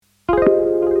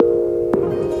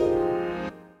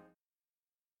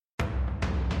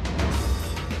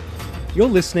You're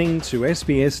listening to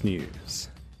SBS News.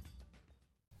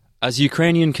 As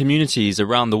Ukrainian communities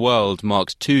around the world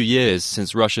marked 2 years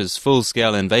since Russia's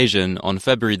full-scale invasion on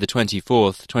February the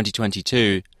 24th,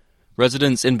 2022,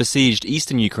 residents in besieged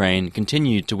eastern Ukraine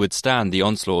continued to withstand the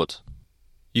onslaught.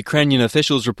 Ukrainian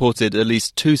officials reported at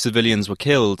least 2 civilians were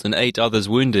killed and 8 others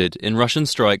wounded in Russian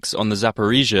strikes on the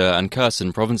Zaporizhia and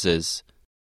Kherson provinces.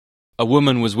 A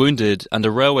woman was wounded and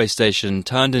a railway station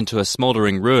turned into a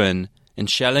smouldering ruin in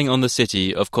shelling on the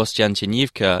city of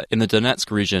Kostiantynivka in the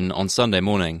Donetsk region on Sunday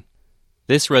morning.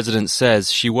 This resident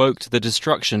says she woke to the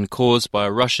destruction caused by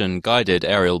a Russian guided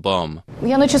aerial bomb.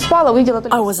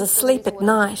 I was asleep at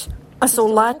night. I saw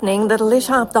lightning that lit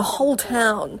up the whole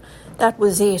town. That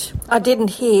was it. I didn't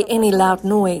hear any loud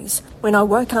noise. When I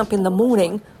woke up in the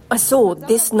morning, I saw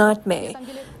this nightmare.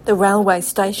 The railway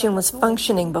station was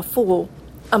functioning before.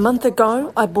 A month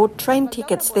ago, I bought train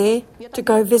tickets there to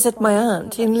go visit my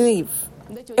aunt in Lviv.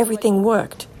 Everything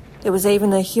worked. There was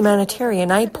even a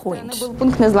humanitarian aid point.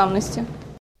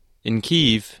 In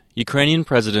Kyiv, Ukrainian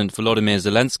President Volodymyr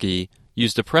Zelenskyy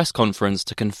used a press conference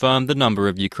to confirm the number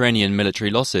of Ukrainian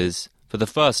military losses for the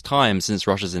first time since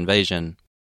Russia's invasion.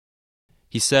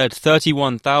 He said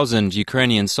 31,000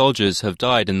 Ukrainian soldiers have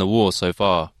died in the war so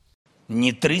far.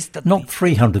 Not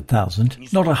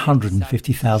 300,000, not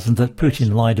 150,000 that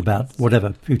Putin lied about, whatever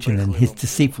Putin and his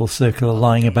deceitful circle are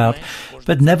lying about,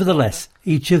 but nevertheless,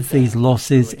 each of these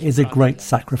losses is a great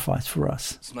sacrifice for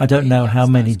us. I don't know how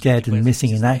many dead and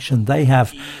missing in action they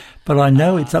have, but I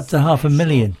know it's up to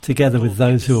 500,000, together with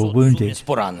those who are wounded.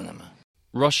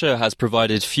 Russia has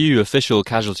provided few official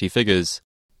casualty figures.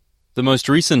 The most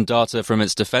recent data from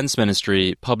its defense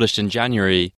ministry, published in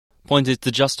January, pointed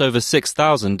to just over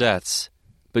 6,000 deaths,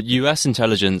 but US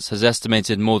intelligence has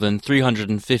estimated more than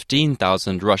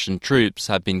 315,000 Russian troops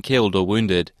had been killed or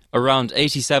wounded, around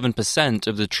 87%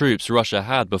 of the troops Russia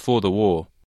had before the war.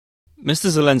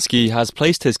 Mr. Zelenskyy has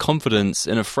placed his confidence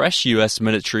in a fresh US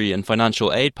military and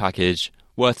financial aid package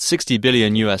worth $60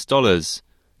 billion,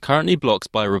 currently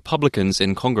blocked by Republicans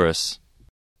in Congress.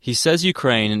 He says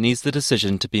Ukraine needs the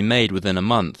decision to be made within a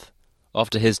month,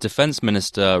 after his defense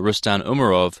minister Rustan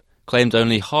Umerov claimed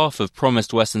only half of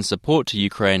promised Western support to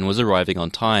Ukraine was arriving on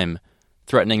time,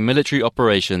 threatening military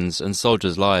operations and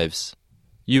soldiers' lives.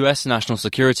 US National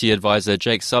Security Advisor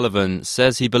Jake Sullivan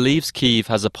says he believes Kyiv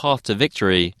has a path to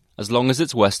victory as long as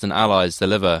its Western allies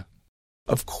deliver.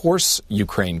 Of course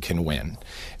Ukraine can win.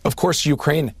 Of course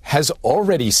Ukraine has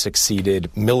already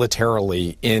succeeded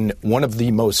militarily in one of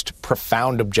the most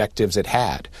profound objectives it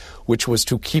had, which was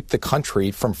to keep the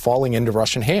country from falling into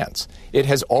Russian hands. It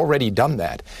has already done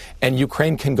that. And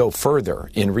Ukraine can go further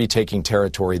in retaking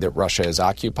territory that Russia has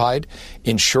occupied,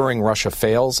 ensuring Russia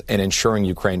fails and ensuring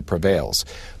Ukraine prevails.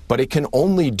 But it can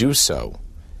only do so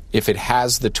if it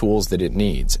has the tools that it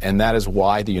needs. And that is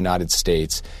why the United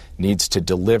States needs to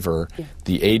deliver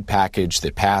the aid package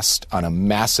that passed on a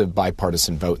massive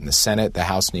bipartisan vote in the Senate. The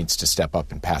House needs to step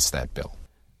up and pass that bill.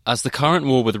 As the current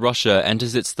war with Russia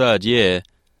enters its 3rd year,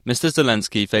 Mr.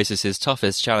 Zelenskyy faces his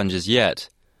toughest challenges yet,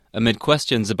 amid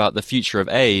questions about the future of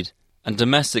aid and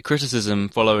domestic criticism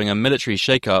following a military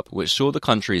shake-up which saw the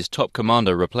country's top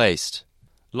commander replaced.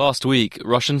 Last week,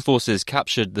 Russian forces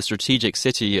captured the strategic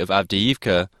city of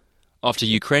Avdiivka after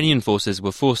Ukrainian forces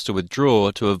were forced to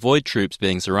withdraw to avoid troops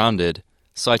being surrounded,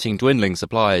 citing dwindling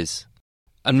supplies.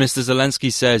 And Mr.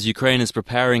 Zelenskyy says Ukraine is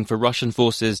preparing for Russian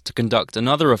forces to conduct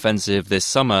another offensive this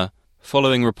summer,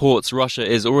 following reports Russia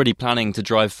is already planning to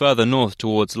drive further north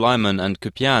towards Lyman and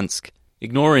Kupiansk,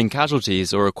 ignoring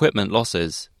casualties or equipment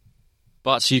losses.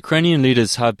 But Ukrainian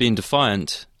leaders have been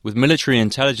defiant, with military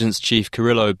intelligence chief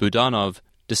Kyrylo Budanov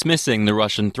dismissing the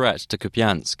Russian threat to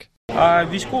Kupiansk.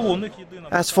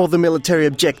 As for the military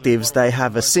objectives, they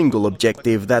have a single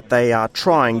objective that they are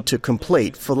trying to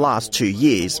complete for the last 2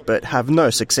 years, but have no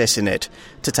success in it,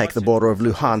 to take the border of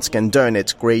Luhansk and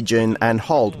Donetsk region and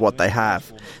hold what they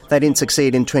have. They didn't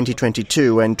succeed in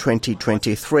 2022 and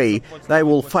 2023. They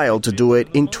will fail to do it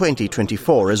in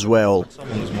 2024 as well.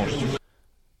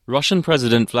 Russian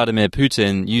President Vladimir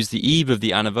Putin used the eve of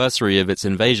the anniversary of its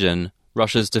invasion,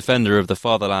 Russia's Defender of the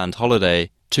Fatherland holiday,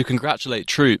 to congratulate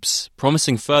troops,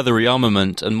 promising further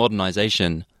rearmament and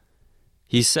modernization.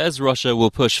 He says Russia will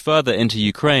push further into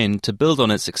Ukraine to build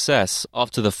on its success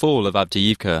after the fall of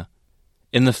Avdiivka.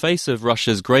 In the face of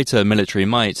Russia's greater military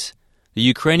might, the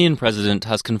Ukrainian president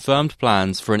has confirmed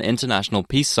plans for an international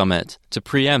peace summit to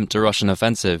preempt a Russian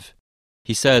offensive.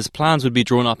 He says plans would be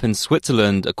drawn up in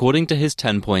Switzerland according to his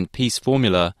 10-point peace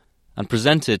formula and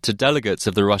presented to delegates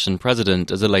of the Russian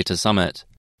president as a later summit.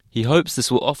 He hopes this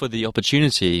will offer the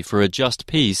opportunity for a just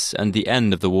peace and the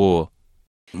end of the war.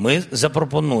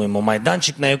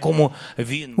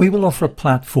 We will offer a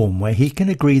platform where he can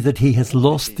agree that he has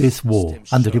lost this war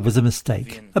and that it was a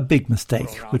mistake, a big mistake,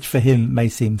 which for him may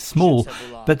seem small,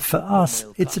 but for us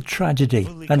it's a tragedy.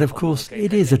 And of course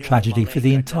it is a tragedy for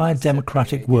the entire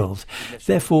democratic world.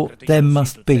 Therefore, there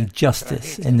must be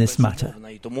justice in this matter.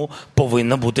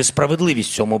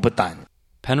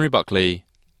 Henry Buckley,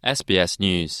 SBS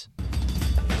News.